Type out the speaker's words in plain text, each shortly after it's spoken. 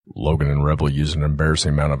Logan and Rebel use an embarrassing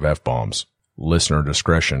amount of F-bombs. Listener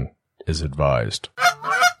discretion is advised.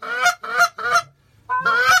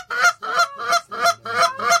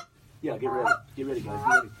 Yeah, get ready. Get ready,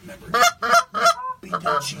 guys. Get ready. Beat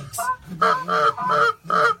those cheeks.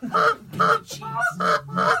 Beat those cheeks.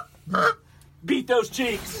 Beat those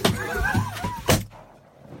cheeks.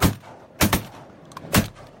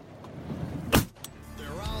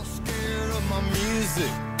 They're all scared of my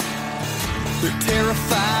music. They're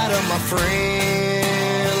terrified of my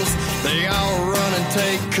friends. They all run and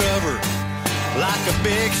take cover like a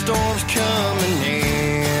big storm's coming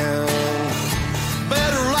in.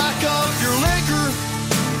 Better lock up your liquor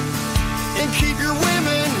and keep your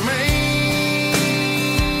women mean.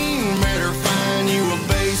 Better find you a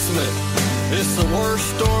basement. It's the worst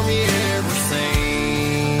storm you ever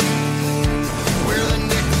seen. We're the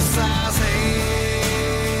nickel-sized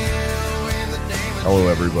hell and the damage. Hello,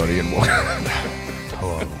 everybody, and welcome.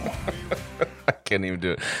 Hello. I can't even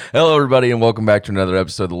do it. Hello, everybody, and welcome back to another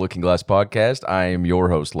episode of the Looking Glass Podcast. I am your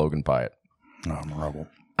host, Logan Pyatt. No, I'm Rebel.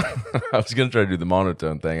 I was going to try to do the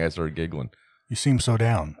monotone thing. I started giggling. You seem so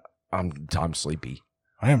down. I'm sleepy.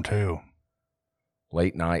 I am too.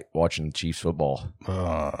 Late night watching Chiefs football,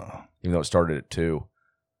 even though it started at 2.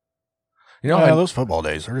 You know, those football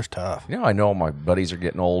days are just tough. I know my buddies are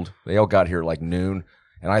getting old. They all got here at like noon,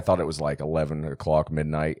 and I thought it was like 11 o'clock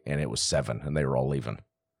midnight, and it was 7, and they were all leaving.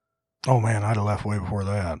 Oh, man, I'd have left way before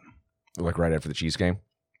that. Like right after the Chiefs game.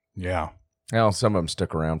 Yeah. Now, some of them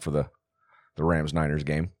stuck around for the Rams-Niners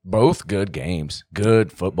game. Both good games.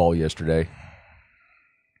 Good football yesterday.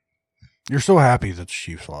 You're so happy that the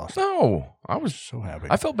Chiefs lost. No, I was So happy.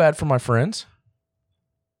 I felt bad for my friends.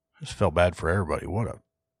 I just felt bad for everybody. What a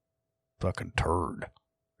fucking turd.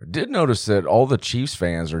 I did notice that all the Chiefs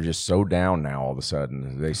fans are just so down now all of a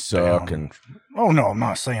sudden. They suck. Down. And Oh, no, I'm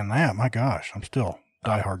not saying that. My gosh, I'm still a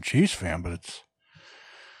diehard Chiefs fan, but it's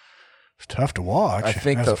tough to watch I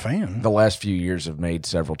think as a fan. the last few years have made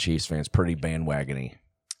several Chiefs fans pretty bandwagony.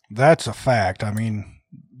 That's a fact. I mean,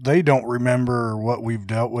 they don't remember what we've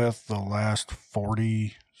dealt with the last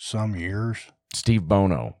 40-some years. Steve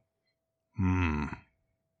Bono.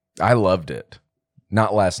 I loved it.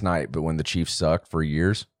 Not last night, but when the Chiefs sucked for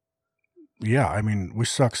years. Yeah, I mean, we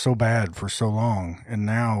sucked so bad for so long, and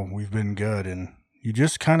now we've been good, and you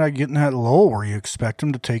just kind of get in that lull where you expect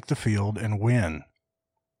them to take the field and win.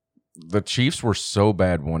 The Chiefs were so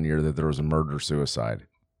bad one year that there was a murder-suicide.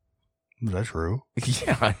 Is that true?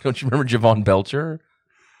 Yeah, don't you remember Javon Belcher?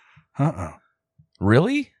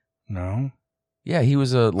 Really? No. Yeah, he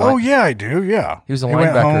was a Oh, yeah, I do, yeah. he was a went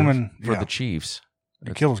home linebacker and, for yeah, the Chiefs.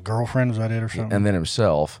 he killed his girlfriend, is that it or something? And then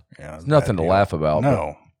himself. yeah, It's nothing to bad deal. laugh about.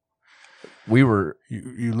 No. But we were,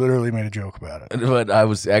 You literally made a joke about it. but I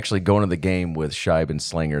was actually going to the game with Scheib and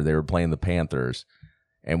Slinger. They were playing the Panthers,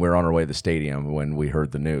 and we were on our way to the stadium when we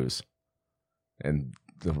heard the news. And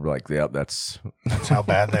they were like, "Yep, that's." That's how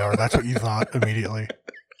bad they are. That's what you thought immediately.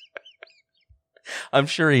 I'm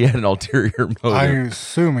sure he had an ulterior motive. I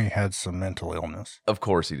assume he had some mental illness. Of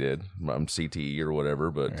course he did. CTE or whatever,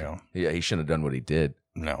 but Yeah. he shouldn't have done what he did.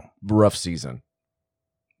 No. Rough season.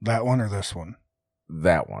 That one or this one?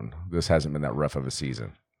 That one. This hasn't been that rough of a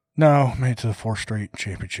season. No, made it to the 4th straight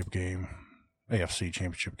championship game. AFC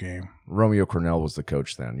championship game. Romeo Cornell was the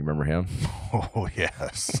coach then. You remember him? Oh,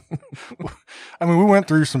 yes. I mean, we went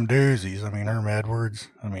through some doozies. I mean, Herm Edwards.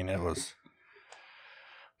 I mean, it was...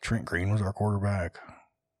 Trent Green was our quarterback.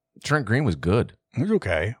 Trent Green was good. He was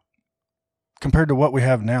okay. Compared to what we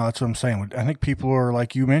have now, that's what I'm saying. I think people are,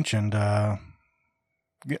 like you mentioned,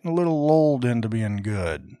 getting a little lulled into being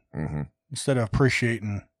good. Mm-hmm. Instead of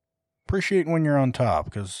appreciating when you're on top,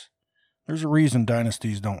 because there's a reason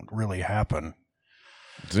dynasties don't really happen.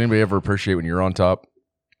 Does anybody ever appreciate when you're on top?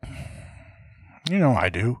 You know, I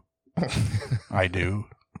do. I do.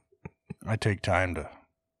 I take time to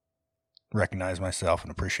recognize myself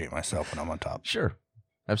and appreciate myself when I'm on top. Sure.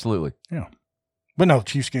 Absolutely. Yeah. But no,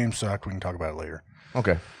 Chiefs game sucked. We can talk about it later.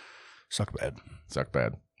 Okay. Suck bad. Suck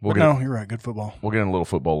bad. But no, you're right. Good football. We'll get in a little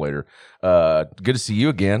football later. Good to see you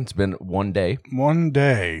again. It's been one day. One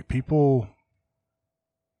day, people.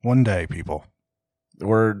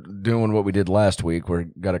 We're doing what we did last week. We're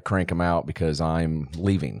got to crank them out because I'm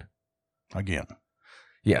leaving. Again.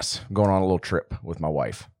 Yes. I'm going on a little trip with my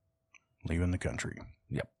wife. Leaving the country.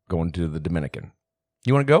 Yep. Going to the Dominican.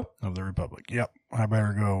 You want to go? Of the Republic. Yep. I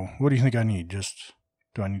better go. What do you think I need?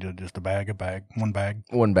 Do I need just a bag? One bag?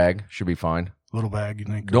 One bag should be fine. Little bag, you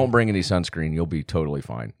think? Don't bring any sunscreen. You'll be totally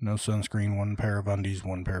fine. No sunscreen, one pair of undies,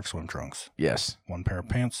 one pair of swim trunks. Yes. One pair of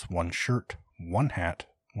pants, one shirt, one hat,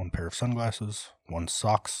 one pair of sunglasses, one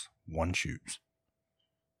socks, one shoes.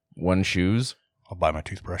 One shoes? I'll buy my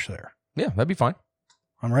toothbrush there. Yeah, that'd be fine.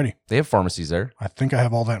 I'm ready. They have pharmacies there. I think I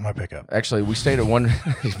have all that in my pickup. Actually, we stayed at one,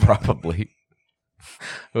 probably.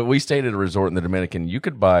 But we stayed at a resort in the Dominican. You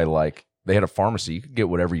could buy, like, they had a pharmacy. You could get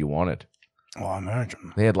whatever you wanted. Well, I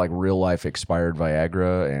imagine. They had, like, real-life expired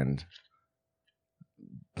Viagra and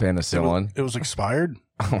penicillin. It was expired?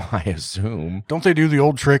 I assume. Don't they do the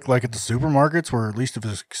old trick like at the supermarkets where at least if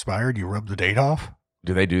it's expired, you rub the date off?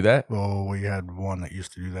 Do they do that? Well, we had one that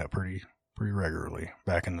used to do that pretty regularly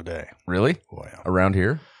back in the day. Really? Oh, yeah. Around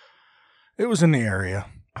here? It was in the area.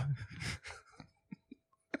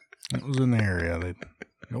 The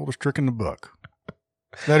oldest trick in the book.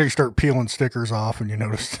 Then you start peeling stickers off and you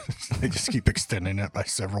notice they just keep extending it by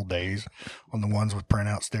several days on the ones with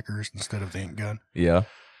printout stickers instead of the ink gun. Yeah.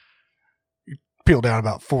 Peel down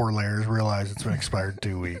about 4 layers, realize it's been expired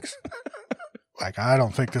 2 weeks. Like, I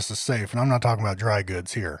don't think this is safe. And I'm not talking about dry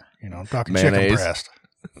goods here. I'm talking Mayonnaise. chicken breast.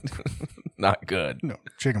 Not good. No,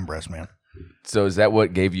 chicken breast, man. So is that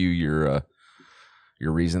what gave you your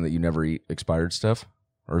reason that you never eat expired stuff?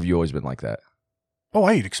 Or have you always been like that? Oh,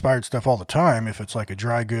 I eat expired stuff all the time if it's like a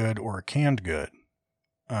dry good or a canned good.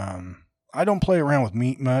 I don't play around with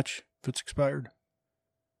meat much if it's expired.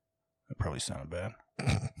 That probably sounded bad.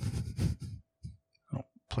 I don't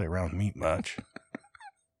play around with meat much.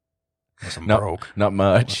 Unless I'm broke. Not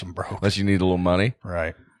much. Unless I'm broke. Unless you need a little money.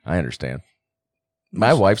 Right. I understand.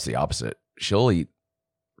 My wife's the opposite. She'll eat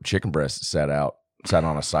chicken breast sat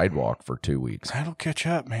on a sidewalk for 2 weeks. That'll catch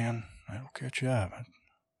up, man. That'll catch up.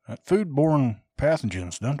 That foodborne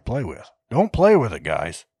pathogen's done to play with. Don't play with it,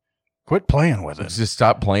 guys. Quit playing with it. Just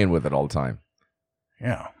stop playing with it all the time.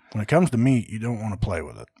 Yeah. When it comes to meat, you don't want to play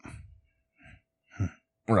with it.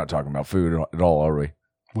 We're not talking about food at all, are we?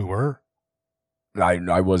 We were?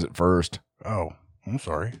 I was at first. Oh, I'm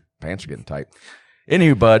sorry. Pants are getting tight.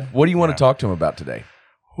 Anywho, bud, what do you want to talk to him about today?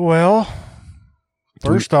 Well,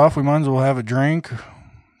 first off, we might as well have a drink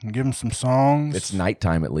and give him some songs. It's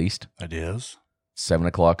nighttime at least. It is.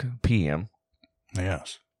 7:00 p.m.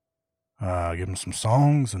 Yes. Give him some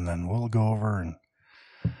songs, and then we'll go over and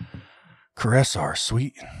caress our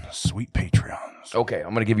sweet Patreons. Okay,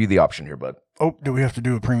 I'm going to give you the option here, bud. Oh, do we have to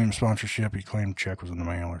do a premium sponsorship? He claimed check was in the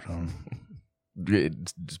mail or something.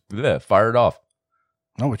 Fire it off.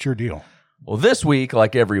 No, it's your deal. Well, this week,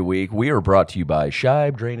 like every week, we are brought to you by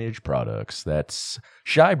Shibe Drainage Products. That's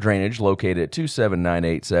Shibe Drainage, located at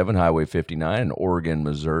 27987 Highway 59 in Oregon,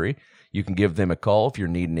 Missouri. You can give them a call if you're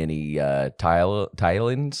needing any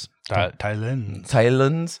tilings.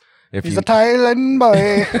 Thailand. He's a Thailand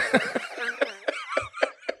boy.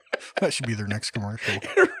 That should be their next commercial.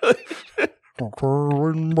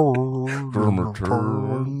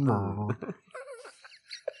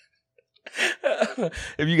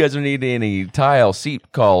 If you guys are needing any tile,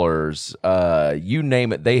 seat collars, you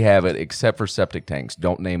name it, they have it, except for septic tanks.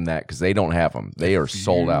 Don't name that because they don't have them. They are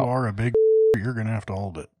sold out. You are a big you're going to have to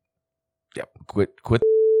hold it. Yep. Quit. It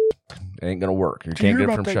ain't going to work. You can't get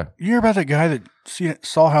it from Shibe. You hear about that guy that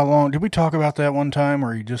saw how long? Did we talk about that one time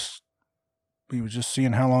where he was just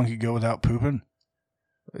seeing how long he'd go without pooping?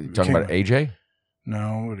 You talking about AJ?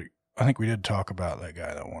 No, I think we did talk about that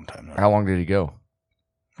guy that one time. How long did he go?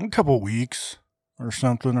 A couple of weeks or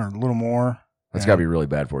something, or a little more. That's got to be really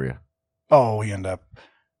bad for you. Oh, he ended up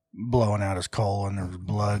blowing out his colon. There was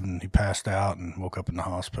blood, and he passed out and woke up in the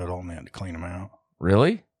hospital, and they had to clean him out.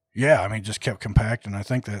 Really? Yeah, I mean, it just kept compacting. I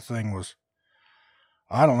think that thing was,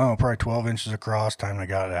 I don't know, probably 12 inches across time they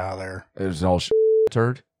got it out of there. It was all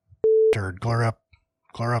turd? Turd. Clear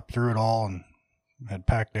up through it all and had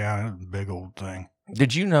packed down. It was a big old thing.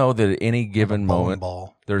 Did you know that at any given moment,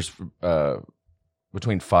 ball. There's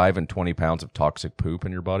between 5 and 20 pounds of toxic poop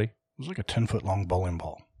in your body? It was like a 10-foot long bowling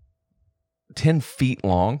ball. 10 feet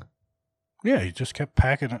long? Yeah, he just kept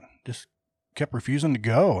packing it, just kept refusing to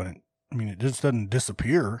go. And it just doesn't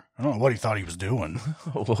disappear. I don't know what he thought he was doing.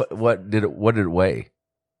 What did it weigh?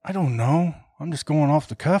 I don't know. I'm just going off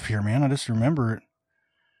the cuff here, man. I just remember it.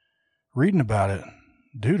 Reading about it.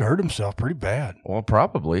 Dude hurt himself pretty bad. Well,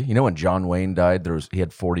 probably. You know when John Wayne died, he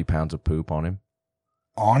had 40 pounds of poop on him?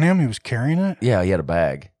 On him? He was carrying it? Yeah, he had a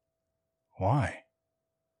bag. Why?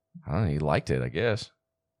 I don't know. He liked it, I guess.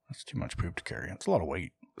 That's too much poop to carry. It's a lot of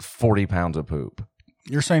weight. 40 pounds of poop.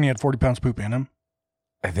 You're saying he had 40 pounds of poop in him?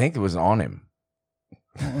 I think it was on him.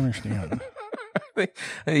 I don't understand.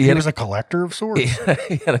 He was a collector of sorts? He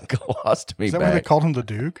had a colostomy bag. Is that why they called him the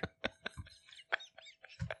Duke?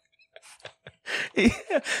 He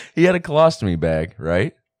had a colostomy bag,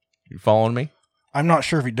 right? You following me? I'm not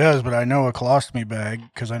sure if he does, but I know a colostomy bag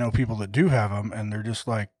because I know people that do have them, and they're just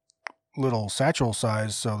like little satchel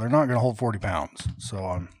size, so they're not going to hold 40 pounds.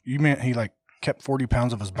 So you meant he kept 40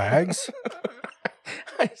 pounds of his bags?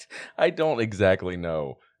 I don't exactly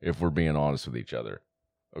know if we're being honest with each other.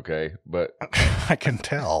 Okay, but I can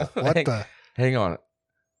tell. What the? hang on.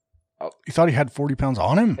 You thought he had 40 pounds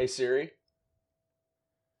on him? Hey Siri.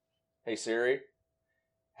 Hey Siri.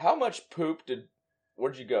 How much poop did?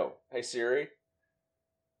 Where'd you go? Hey Siri.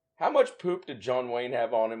 How much poop did John Wayne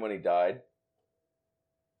have on him when he died?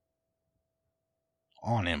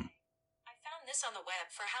 On him. I found this on the web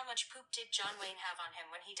for how much poop did John Wayne have on him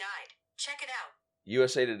when he died. Check it out.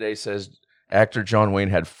 USA Today says actor John Wayne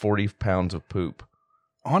had 40 pounds of poop.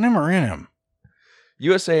 On him or in him?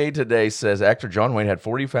 USA Today says actor John Wayne had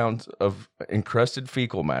 40 pounds of encrusted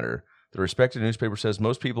fecal matter. The respected newspaper says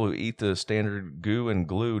most people who eat the standard goo and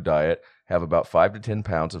glue diet have about 5 to 10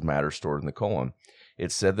 pounds of matter stored in the colon.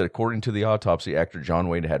 It's said that according to the autopsy, actor John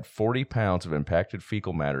Wayne had 40 pounds of impacted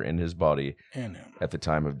fecal matter in his body In him. at the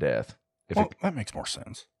time of death. That makes more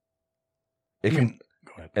sense. It You can, can-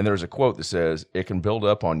 Go ahead. and there's a quote that says, "It can build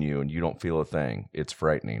up on you and you don't feel a thing. It's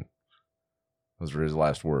frightening." Those were his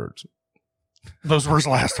last words. Those were his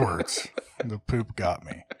last words. The poop got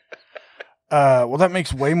me. Well, that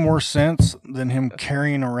makes way more sense than him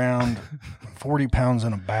carrying around 40 pounds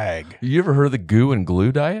in a bag. You ever heard of the goo and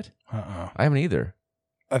glue diet? I I haven't either.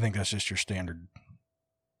 think that's just your standard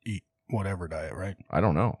eat whatever diet, right? I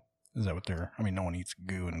don't know. Is that what they're... I mean, no one eats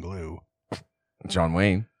goo and glue. John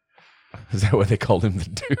Wayne. Is that what they called him to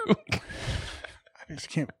do? I just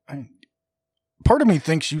can't... part of me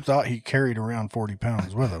thinks you thought he carried around 40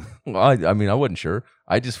 pounds with him. Well, I mean, I wasn't sure.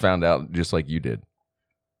 I just found out just like you did.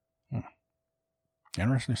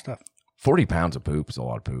 Interesting stuff. 40 pounds of poop is a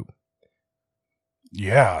lot of poop.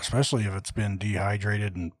 Yeah, especially if it's been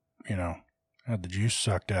dehydrated and, had the juice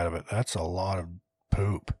sucked out of it. That's a lot of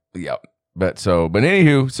poop. Yep. But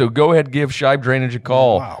anywho, so go ahead and give Shibe Drainage a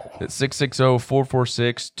call. Wow. At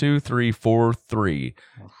 660-446-2343.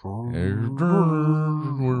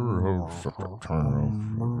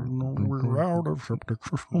 We're out of septic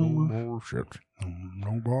system.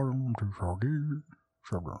 No bottom to forgive.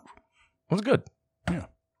 That was good. Yeah.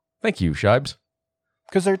 Thank you, Shibes.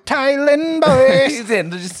 Because they're Thailand boys. He's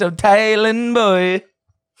just so Thailand boy.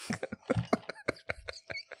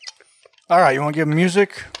 All right, you want to give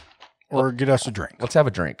music or get us a drink? Let's have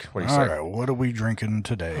a drink. What do you All say? right, what are we drinking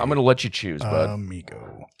today? I'm going to let you choose, bud.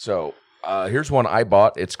 Amigo. So here's one I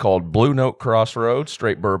bought. It's called Blue Note Crossroads,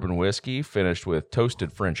 straight bourbon whiskey, finished with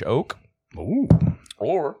toasted French oak. Ooh.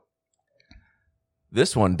 Or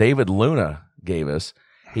this one, David Luna gave us.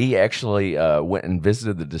 He actually went and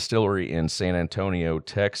visited the distillery in San Antonio,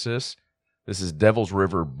 Texas. This is Devil's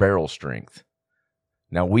River Barrel Strength.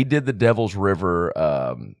 Now, we did the Devil's River,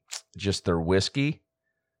 just their whiskey,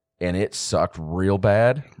 and it sucked real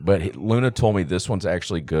bad. But Luna told me this one's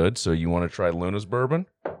actually good, so you want to try Luna's bourbon?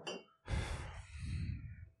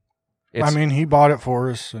 He bought it for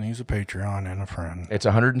us, and he's a Patreon and a friend. It's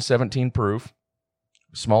 117 proof,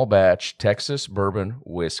 small batch Texas bourbon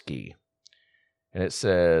whiskey. And it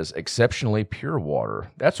says, exceptionally pure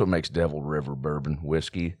water. That's what makes Devil River Bourbon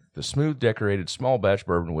Whiskey the smooth, decorated, small batch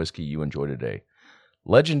bourbon whiskey you enjoy today.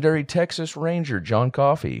 Legendary Texas Ranger John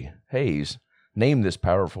Coffey Hayes named this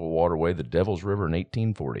powerful waterway the Devil's River in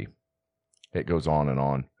 1840. It goes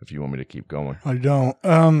on if you want me to keep going. I don't.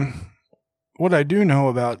 What I do know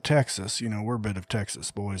about Texas, we're a bit of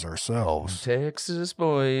Texas boys ourselves. Texas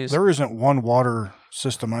boys. There isn't one water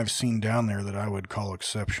system I've seen down there that I would call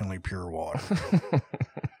exceptionally pure water.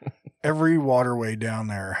 Every waterway down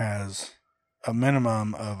there has a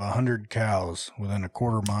minimum of 100 cows within a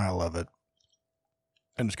quarter mile of it.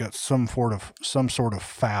 And it's got some sort of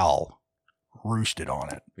fowl roosted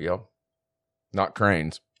on it. Yep. Not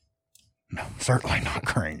cranes. No, certainly not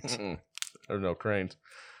cranes. There's no cranes.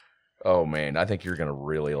 Oh, man. I think you're going to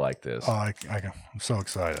really like this. Oh, I'm so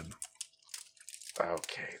excited.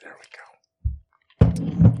 Okay, there we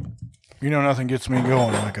go. Nothing gets me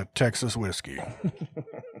going like a Texas whiskey.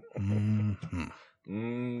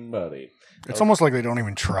 Buddy. It's almost like they don't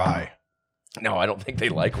even try. No, I don't think they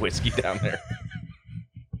like whiskey down there.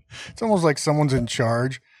 It's almost like someone's in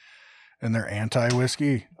charge and they're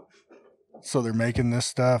anti-whiskey. So they're making this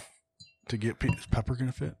stuff to get is pepper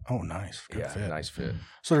going to fit? Oh, nice. Good fit. Nice fit.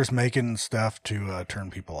 So they're just making stuff to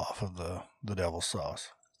turn people off of the devil's sauce.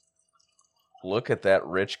 Look at that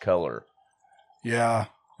rich color. Yeah,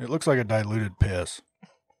 it looks like a diluted piss.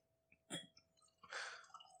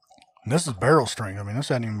 And this is barrel strength. I mean, this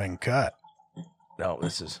hasn't even been cut. No,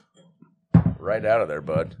 this is right out of there,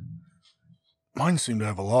 bud. Mine seem to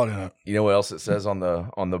have a lot in it. You know what else it says on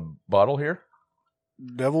the bottle here?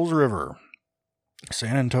 Devil's River,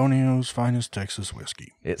 San Antonio's finest Texas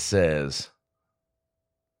whiskey. It says,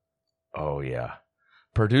 oh yeah,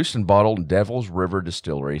 Produced and bottled in Devil's River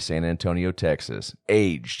Distillery, San Antonio, Texas.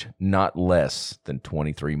 Aged not less than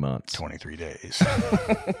 23 months. 23 days.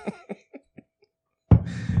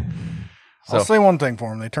 I'll say one thing for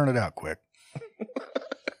them. They turn it out quick.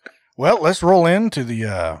 Well, let's roll into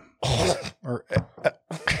the...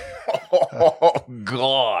 Oh,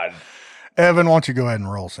 God. Evan, why don't you go ahead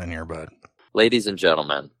and roll us in here, bud? Ladies and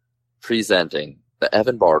gentlemen, presenting the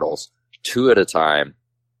Evan Bartles 2 at a time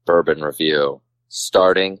bourbon review,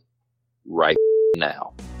 starting right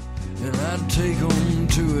now. And I'd take them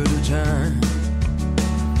 2 at a time.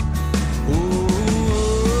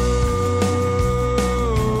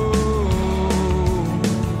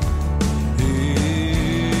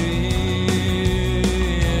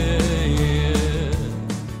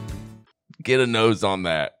 Get a nose on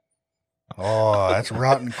that. Oh, that's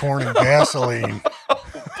rotten corn and gasoline.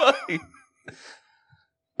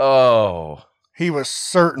 Oh. He was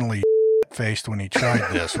certainly faced when he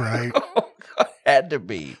tried this, right? Had to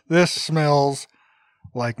be. This smells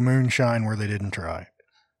like moonshine where they didn't try.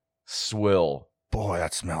 Swill. Boy,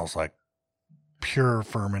 that smells like pure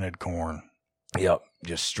fermented corn. Yep.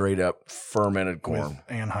 Just straight up fermented corn.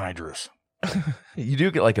 With anhydrous. You do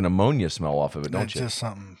get like an ammonia smell off of it, don't That's you? just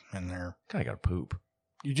something in there. Kind of got to poop.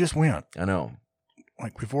 You just went. I know.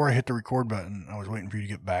 Like before I hit the record button, I was waiting for you to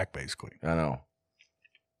get back, basically. I know.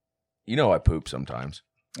 You know I poop sometimes.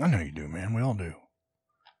 I know you do, man. We all do.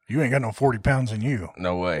 You ain't got no 40 pounds in you.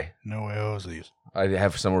 No way. No way owes these. I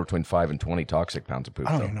have somewhere between 5 and 20 toxic pounds of poop.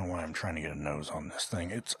 I don't though. even know why I'm trying to get a nose on this thing.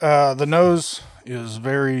 It's the nose is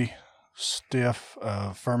very stiff,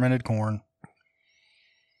 fermented corn.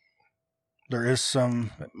 There is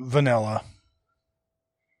some vanilla.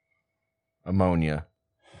 Ammonia.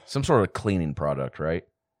 Some sort of cleaning product, right?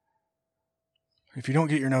 If you don't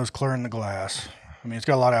get your nose clear in the glass, I mean, it's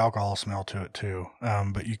got a lot of alcohol smell to it too.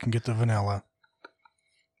 But you can get the vanilla.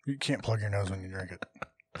 You can't plug your nose when you drink it.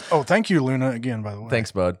 Oh, thank you, Luna, again, by the way.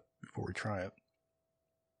 Thanks, bud. Before we try it.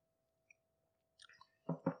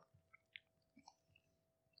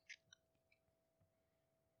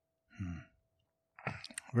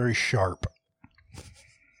 Very sharp.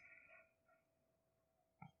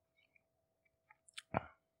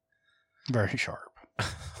 Very sharp.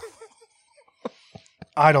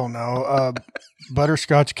 I don't know.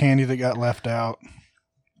 Butterscotch candy that got left out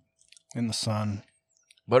in the sun.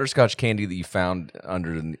 Butterscotch candy that you found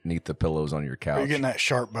underneath the pillows on your couch. Are you getting that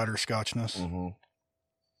sharp butterscotchness? Mm-hmm.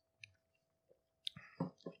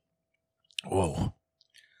 Whoa.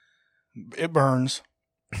 It burns.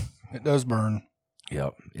 It does burn.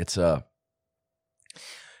 Yep. It's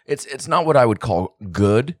not what I would call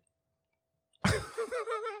good.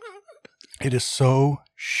 It is so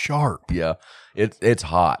sharp. Yeah. It's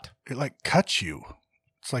hot. It like cuts you.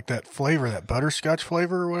 It's like that flavor, that butterscotch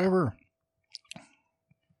flavor or whatever.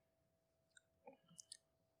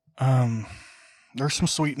 There's some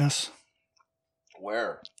sweetness.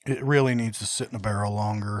 Where? It really needs to sit in a barrel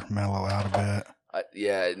longer, mellow out a bit.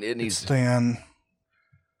 Yeah, it needs It's thin.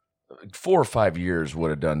 4 or 5 years would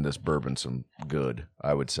have done this bourbon some good,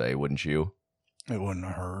 I would say, wouldn't you? It wouldn't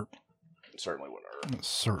have hurt. It certainly wouldn't have hurt. It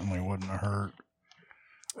certainly wouldn't have hurt.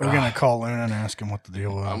 We're going to call Luna and ask him what the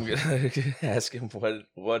deal was. I'm going to ask him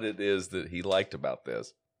what it is that he liked about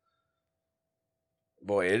this.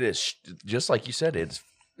 Boy, it is, just like you said, it's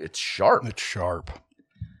sharp. It's sharp.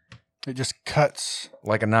 It just cuts.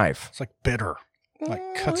 Like a knife. It's like bitter.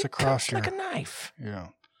 Like cuts across your. like a knife. Yeah.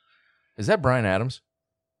 Is that Bryan Adams?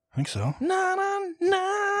 I think so. Na na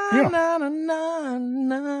na Yeah. na na na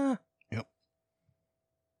na. Yep.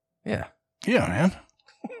 Yeah. Yeah, man.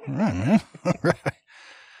 All right, man. All right.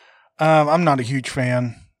 I'm not a huge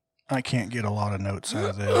fan. I can't get a lot of notes out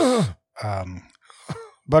of this.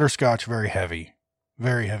 Butterscotch, very heavy.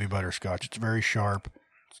 Very heavy butterscotch. It's very sharp.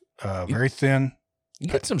 Very thin. You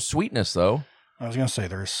get some sweetness though. I was going to say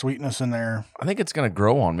there's sweetness in there. I think it's going to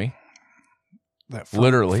grow on me. That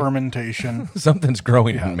Literally. fermentation. Something's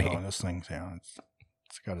growing Yeah, in me. no, this thing's, yeah, it's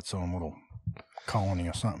got its own little colony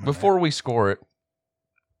of something. in Before we score it,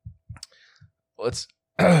 let's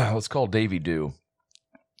call Davy Doo.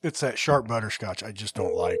 there. It's that sharp butterscotch I just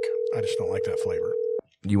don't like. I just don't like that flavor.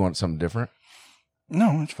 You want something different?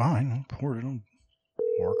 No, it's fine. I'll pour it. I'll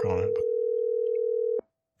work on it. But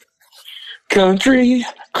Country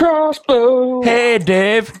crossbow. Hey,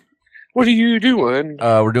 Dave. What are you doing?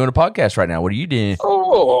 We're doing a podcast right now. What are you doing?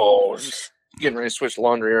 Oh, just getting ready to switch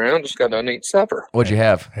laundry around. Just got done eating supper. What'd you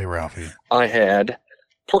have? hey, Ralphie. I had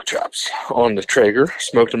pork chops on the Traeger.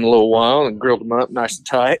 Smoked them a little while and grilled them up nice and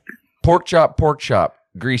tight. Pork chop.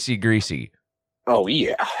 Greasy. Oh,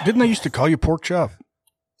 yeah. Didn't they used to call you pork chop?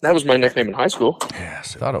 That was my nickname in high school.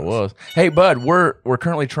 Yes, Thought it was. Hey, bud, we're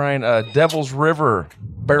currently trying Devil's River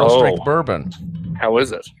barrel strength bourbon. How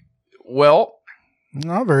is it? Well,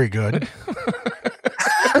 Not very good.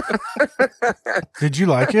 Did you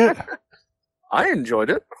like it? I enjoyed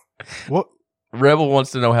it. What? Rebel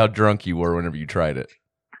wants to know how drunk you were whenever you tried it.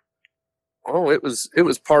 Oh, it was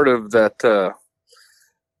part of that.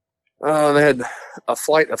 They had a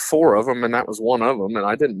flight of 4 of them, and that was one of them, and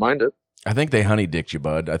I didn't mind it. I think they honey dicked you,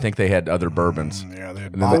 bud. I think they had other bourbons. Yeah, they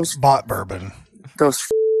had And then bought bourbon. Those.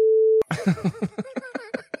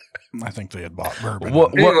 I think they had bought bourbon.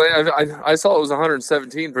 What? Anyway, I saw it was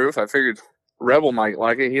 117 proof. I figured Rebel might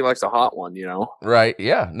like it. He likes a hot one, you know. Right?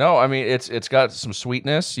 Yeah. No, I mean it's got some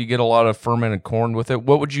sweetness. You get a lot of fermented corn with it.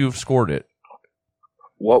 What would you have scored it?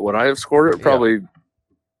 What would I have scored it? Yeah.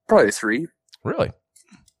 Probably 3. Really?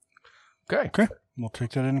 Okay. Okay, we'll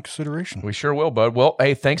take that into consideration. We sure will, bud. Well,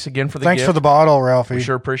 hey, thanks again for the Thanks gift. for the bottle, Ralphie. We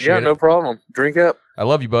sure appreciate Yeah, it. no problem. Drink up. I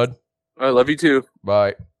love you, bud. I love you too.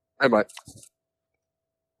 Bye. Bye.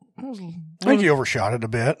 I think he overshot it a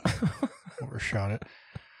bit. Overshot it.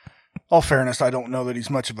 All fairness, I don't know that he's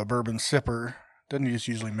much of a bourbon sipper. Doesn't he just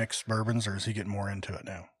usually mix bourbons, or is he getting more into it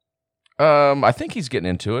now? I think he's getting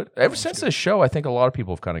into it. Ever since this show, I think a lot of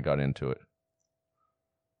people have kind of got into it.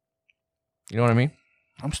 You know what I mean?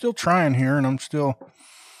 I'm still trying here, and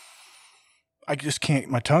I just can't,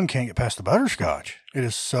 my tongue can't get past the butterscotch. It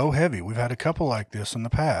is so heavy. We've had a couple like this in the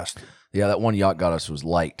past. Yeah, that one yacht got us was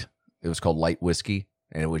light. It was called light whiskey,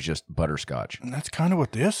 and it was just butterscotch. And that's kind of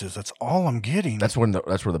what this is. That's all I'm getting. That's where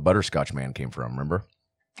the butterscotch man came from. Remember?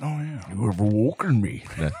 Oh, yeah. You ever woken me?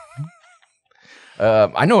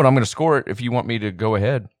 I know what I'm going to score it. If you want me to go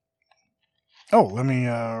ahead. Oh, let me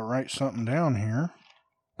write something down here,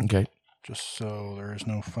 Okay. just so there is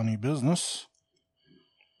no funny business.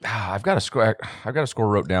 I've got a score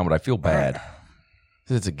wrote down, but I feel bad.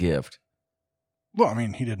 It's a gift. Well, I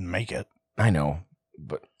mean, he didn't make it. I know,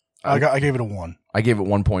 but I gave it a 1. I gave it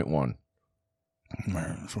 1.1.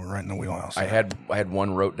 So we're right in the wheelhouse. I had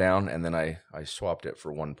one wrote down, and then I swapped it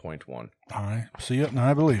for 1.1. I see it and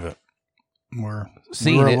I believe it. We're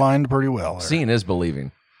Seeing it- aligned pretty well there. Seeing is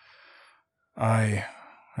believing. I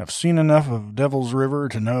have seen enough of Devil's River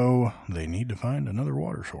to know they need to find another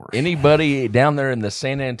water source. Anybody down there in the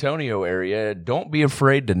San Antonio area, don't be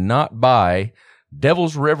afraid to not buy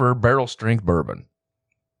Devil's River barrel strength bourbon.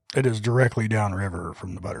 It is directly downriver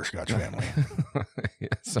from the Butterscotch family,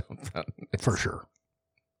 for sure.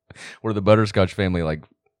 Where the Butterscotch family like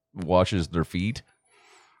washes their feet.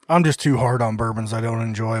 I'm just too hard on bourbons I don't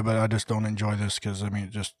enjoy, but I just don't enjoy this because, I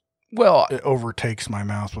mean, it overtakes my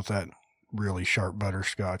mouth with that really sharp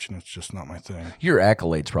butterscotch, and it's just not my thing. Your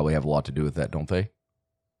accolades probably have a lot to do with that, don't they?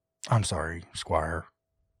 I'm sorry, Squire.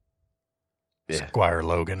 Yeah. Squire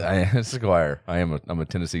Logan. Squire. I'm a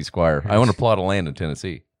Tennessee squire. I own a plot of land in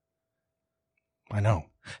Tennessee. I know.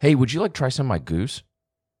 Hey, would you like to try some of my goose?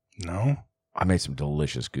 No? I made some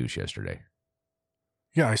delicious goose yesterday.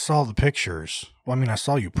 Yeah, I saw the pictures. Well, I mean, I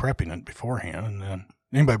saw you prepping it beforehand, and then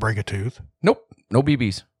anybody break a tooth? Nope. No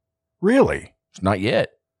BBs. Really? Not yet.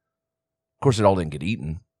 Of course, it all didn't get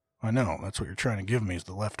eaten. I know. That's what you're trying to give me is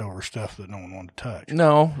the leftover stuff that no one wanted to touch.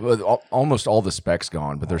 No, almost all the speck's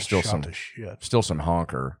gone, but there's still Shot to shit. some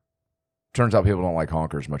honker. Turns out people don't like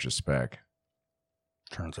honker as much as speck.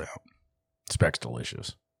 Turns out. Speck's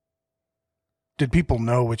delicious. Did people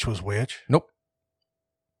know which was which? Nope.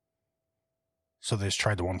 So they just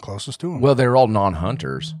tried the one closest to them? Well, they're all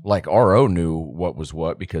non-hunters. Like RO knew what was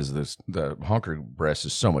what because the honker breast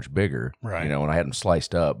is so much bigger. Right. You know, and I had them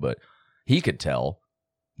sliced up, but he could tell.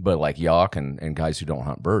 But like Yock and guys who don't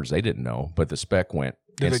hunt birds, they didn't know. But the speck went.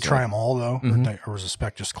 Did they try them all, though? Mhm. Or was the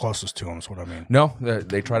spec just closest to them is what I mean? No,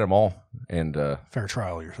 they tried them all. And Fair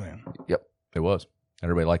trial, you're saying. Yep, it was.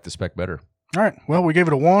 Everybody liked the speck better. All right. Well, we gave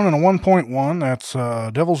it a 1 and a 1.1. That's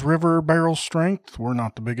Devil's River barrel strength. We're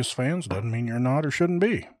not the biggest fans. Doesn't mean you're not or shouldn't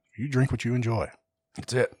be. You drink what you enjoy.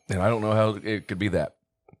 That's it. And I don't know how it could be that.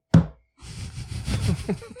 I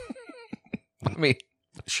mean,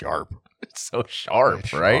 Sharp. it's so sharp,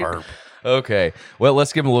 It's right? sharp. Okay. Well,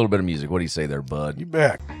 let's give him a little bit of music. What do you say there, bud? You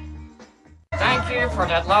bet. Thank you for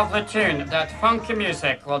that lovely tune. That funky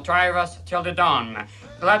music will drive us till the dawn.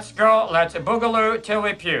 Let's go, let's boogaloo till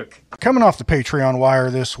we puke. Coming off the Patreon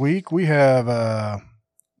wire this week, we have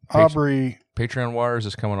Aubrey. Patreon wires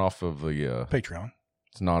is coming off of the. Patreon.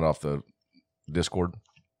 It's not off the Discord.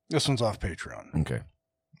 This one's off Patreon. Okay.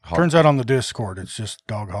 Turns out on the Discord, it's just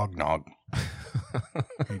Dog Hog Nog.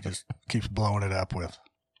 He just keeps blowing it up with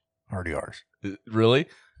RDRs. Really?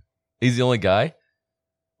 He's the only guy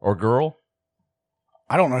or girl?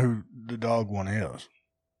 I don't know who the dog one is.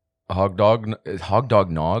 Hog dog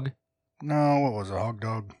nog? No, what was it? Hog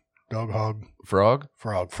dog? Dog hog? Frog?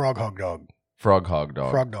 Frog. Frog hog dog. Frog hog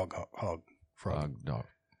dog. Frog dog hog. Frog. Hog dog.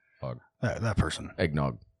 Hog. That person.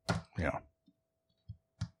 Eggnog. Yeah.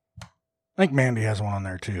 I think Mandy has one on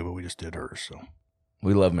there too, but we just did hers, so.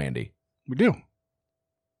 We love Mandy. We do.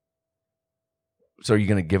 So are you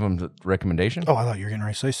going to give them the recommendation? Oh, I thought you were getting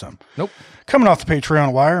ready to say something. Nope. Coming off the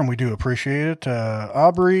Patreon wire, and we do appreciate it.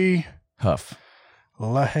 Aubrey Huff.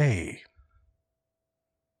 LaHaye.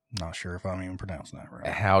 Not sure if I'm even pronouncing that right.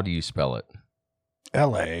 How do you spell it?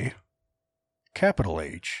 L-A, capital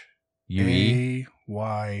H, U-E?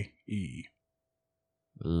 A-Y-E.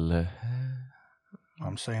 I'm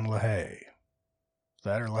saying LaHaye.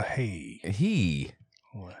 That or LaHaye? He.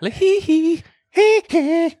 LaHaye.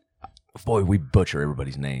 Boy, we butcher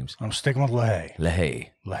everybody's names. I'm sticking with LaHaye. LaHaye.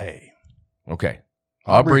 LaHaye. Okay.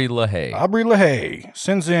 Aubrey LaHaye. Aubrey LaHaye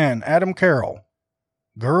sends in Adam Carroll.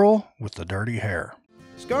 Girl with the dirty hair.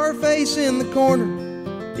 Scarface in the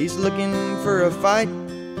corner, he's looking for a fight.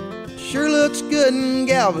 Sure looks good in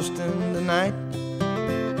Galveston tonight.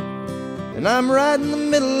 And I'm right in the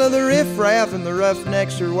middle of the riffraff, and the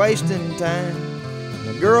roughnecks are wasting time.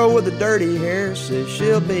 The girl with the dirty hair says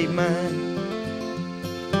she'll be mine.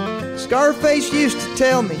 Scarface used to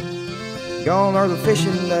tell me, gone are the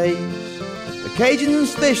fishing days. The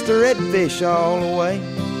Cajuns fish the redfish all the way.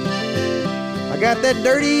 I got that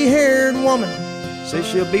dirty-haired woman, says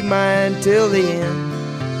she'll be mine till the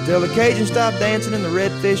end, till the Cajuns stop dancing and the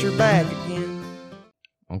redfish are back again.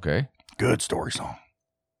 Okay. Good story song.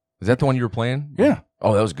 Is that the one you were playing? Yeah.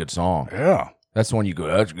 Oh, that was a good song. Yeah. That's the one you go,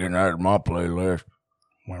 that's getting out of my playlist.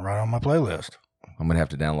 Went right on my playlist. I'm going to have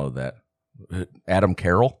to download that. Adam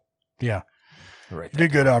Carroll? Yeah. Right. You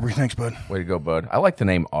did good, Aubrey. Thanks, bud. Way to go, bud. I like the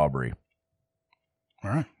name Aubrey. All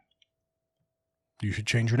right. You should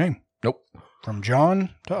change your name. Nope. From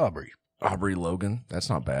John to Aubrey. Aubrey Logan. That's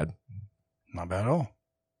not bad. Not bad at all.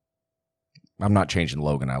 I'm not changing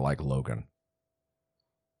Logan. I like Logan.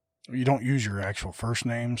 You don't use your actual first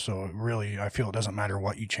name, so really, I feel it doesn't matter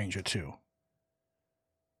what you change it to.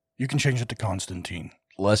 You can change it to Constantine.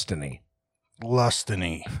 Lustany.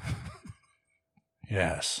 Lustany.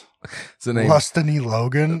 Yes. It's a name. Lustany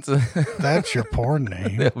Logan? That's your porn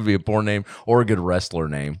name. That would be a porn name or a good wrestler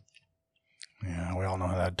name. Yeah, we all know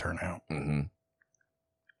how that'd turn out. Mm-hmm.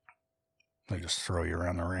 They just throw you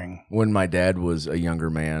around the ring. When my dad was a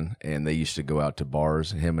younger man and they used to go out to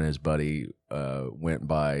bars, him and his buddy went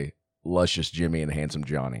by Luscious Jimmy and Handsome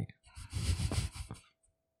Johnny.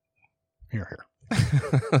 Here.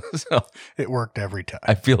 So it worked every time.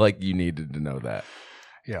 I feel like you needed to know that.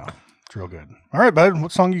 Yeah, it's real good. All right, bud.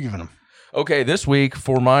 What song are you giving him? Okay, this week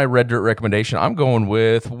for my Red Dirt recommendation, I'm going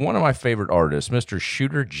with one of my favorite artists, Mr.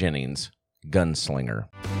 Shooter Jennings, Gunslinger.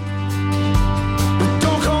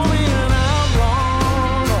 Don't call me an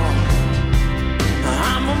outlaw, no.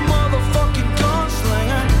 I'm a motherfucking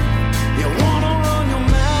gunslinger. You wanna run your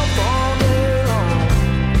mouth all day long,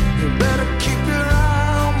 you better keep your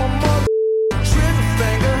eye on my mother trigger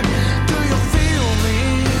finger. Do you feel me,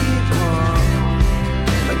 punk?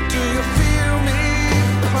 Do you feel me,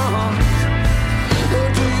 punk? Or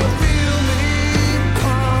do you feel me,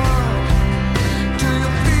 punk? Do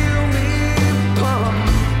you feel me, punk?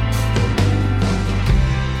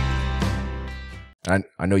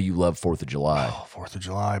 I know you love 4th of July. Oh, 4th of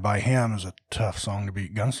July by him is a tough song to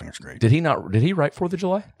beat. Gunslinger's great. Did he write 4th of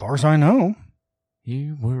July? As far as I know.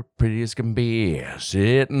 You were pretty as can be,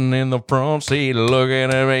 sitting in the front seat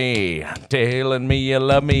looking at me, telling me you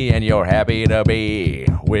love me and you're happy to be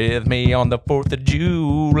with me on the 4th of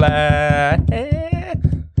July.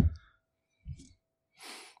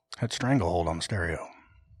 Had Stranglehold on the stereo.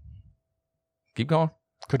 Keep going.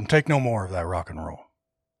 Couldn't take no more of that rock and roll.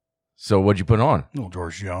 So what'd you put on? Little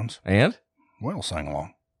George Jones. And? We'll sing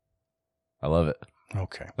along. I love it.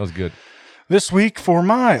 Okay. That was good. This week for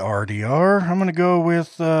my RDR, I'm going to go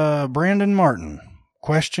with Brandon Martin.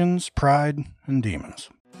 Questions, Pride, and Demons.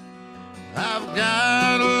 I've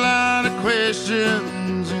got a lot of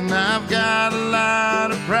questions and I've got a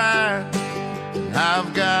lot of pride.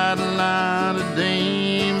 I've got a lot of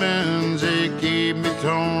demons that keep me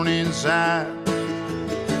torn inside.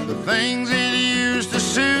 The things that used to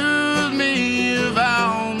soothe me have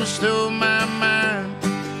all stole my mind.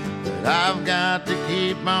 But I've got to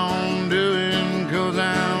keep on doing 'cause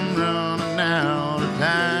I'm running out of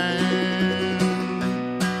time.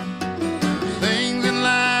 Things in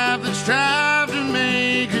life that strive to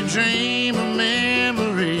make a dream a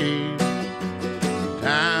memory.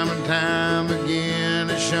 Time and time again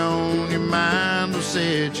has shown your mind will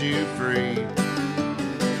set you free.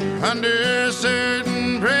 Under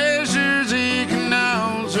certain pressures it can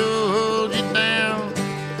also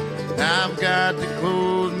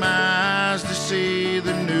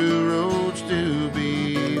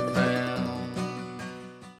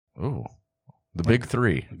Big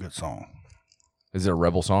Three. A good song. Is it a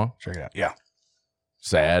Rebel song? Check it out. Yeah.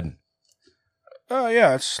 Sad.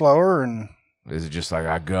 Yeah, it's slower and... Is it just like,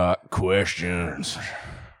 I got questions,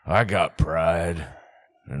 I got pride,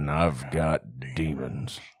 and I've got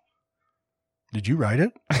demons? Did you write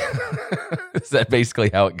it? Is that basically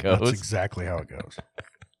how it goes? That's exactly how it goes.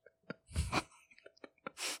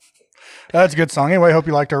 That's a good song. Anyway, hope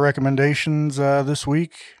you liked our recommendations this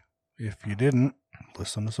week. If you didn't,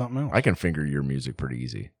 listen to something else. I can finger your music pretty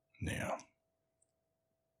easy. Yeah.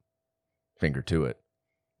 Finger to it.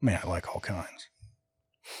 Man, I like all kinds.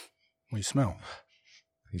 What do you smell?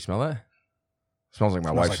 You smell that? It smells like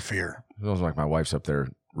my Smells wife's. like fear. It smells like my wife's up there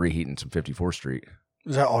reheating some 54th Street.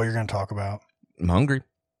 Is that all you're going to talk about? I'm hungry.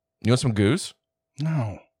 You want some goose?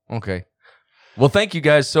 No. Okay. Well, thank you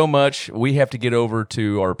guys so much. We have to get over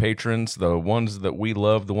to our patrons, the ones that we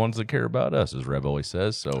love, the ones that care about us, as Rev always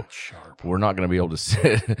says. So we're not going to be able to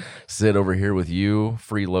sit over here with you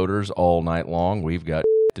freeloaders all night long. We've got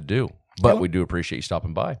to do. But we do appreciate you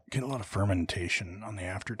stopping by. Get a lot of fermentation on the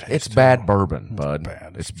aftertaste. It's bad bourbon, bud.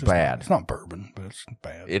 Bad. It's bad. It's not bourbon, but it's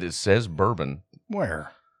bad. It says bourbon.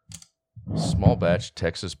 Where? Small batch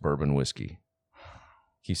Texas bourbon whiskey.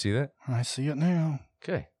 Can you see that? I see it now.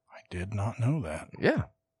 Okay. I did not know that. Yeah.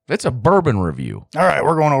 It's a bourbon review. All right,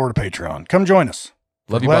 we're going over to Patreon. Come join us.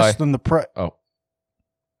 Love you, less bye. than the price. Oh.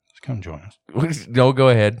 Just come join us. No, go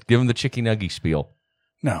ahead. Give them the chicky nuggy spiel.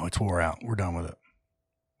 No, it's wore out. We're done with it.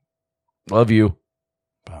 Love you.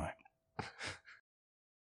 Bye.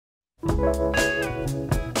 There's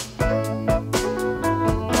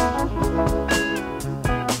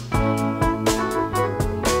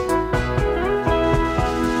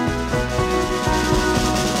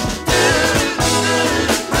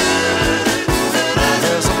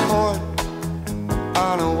a port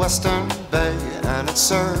on a western bay, and it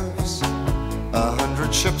serves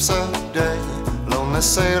 100 ships a day. Lonely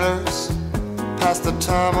sailors pass the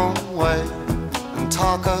time away and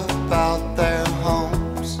talk about their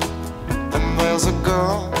homes. And there's a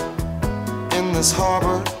girl in this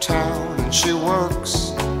harbor town, and she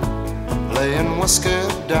works laying whiskey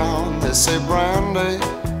down. They say, Brandy,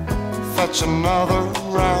 fetch another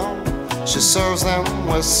round. She serves them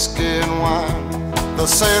whiskey and wine. The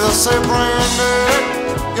sailors say, Brandy,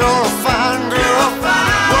 you're a fine girl.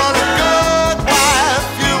 What a good wife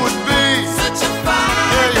you would be. Such a fine.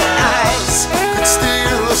 Yeah, your eyes could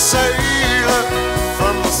steal a sailor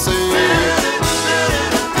from the sea.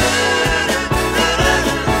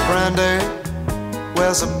 Brandy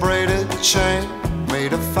wears a braided chain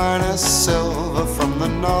made of finest silver from the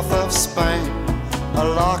north of Spain. A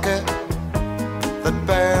locket that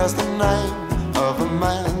bears the name of a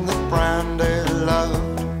man that Brandy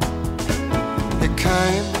loved. He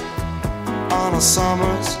came on a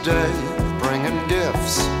summer's day, bringing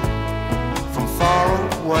gifts from far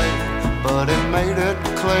away, but he made it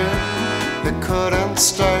clear he couldn't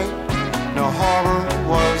stay. No harbor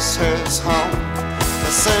was his home.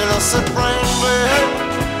 The sailor said, Brandy,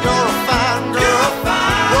 you're a fine girl.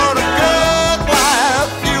 What a good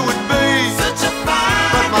wife you would be. Such a fine.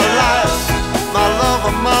 But my life, my love,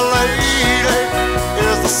 and my lady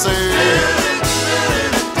is the sea.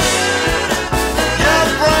 Yeah,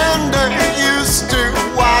 Brandy used to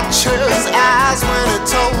watch his eyes when he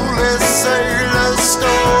told his sailor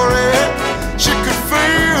story. She could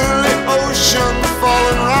feel the ocean fall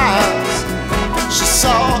and rise. She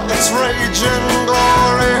saw its raging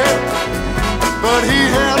glory, but he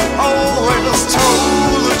had always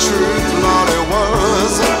told the truth. Lord, he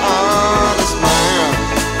was an honest man,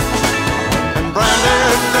 and Brandy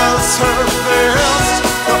does her best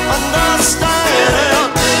to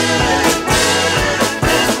understand.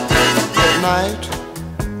 At night,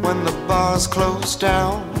 when the bars close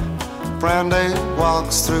down, Brandy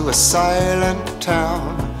walks through a silent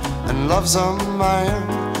town and loves a man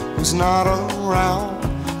who's not around.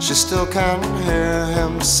 She still can hear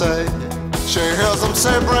him say, she hears him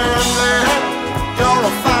say, Brandy, you're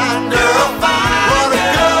a fine girl. What a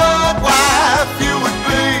girl.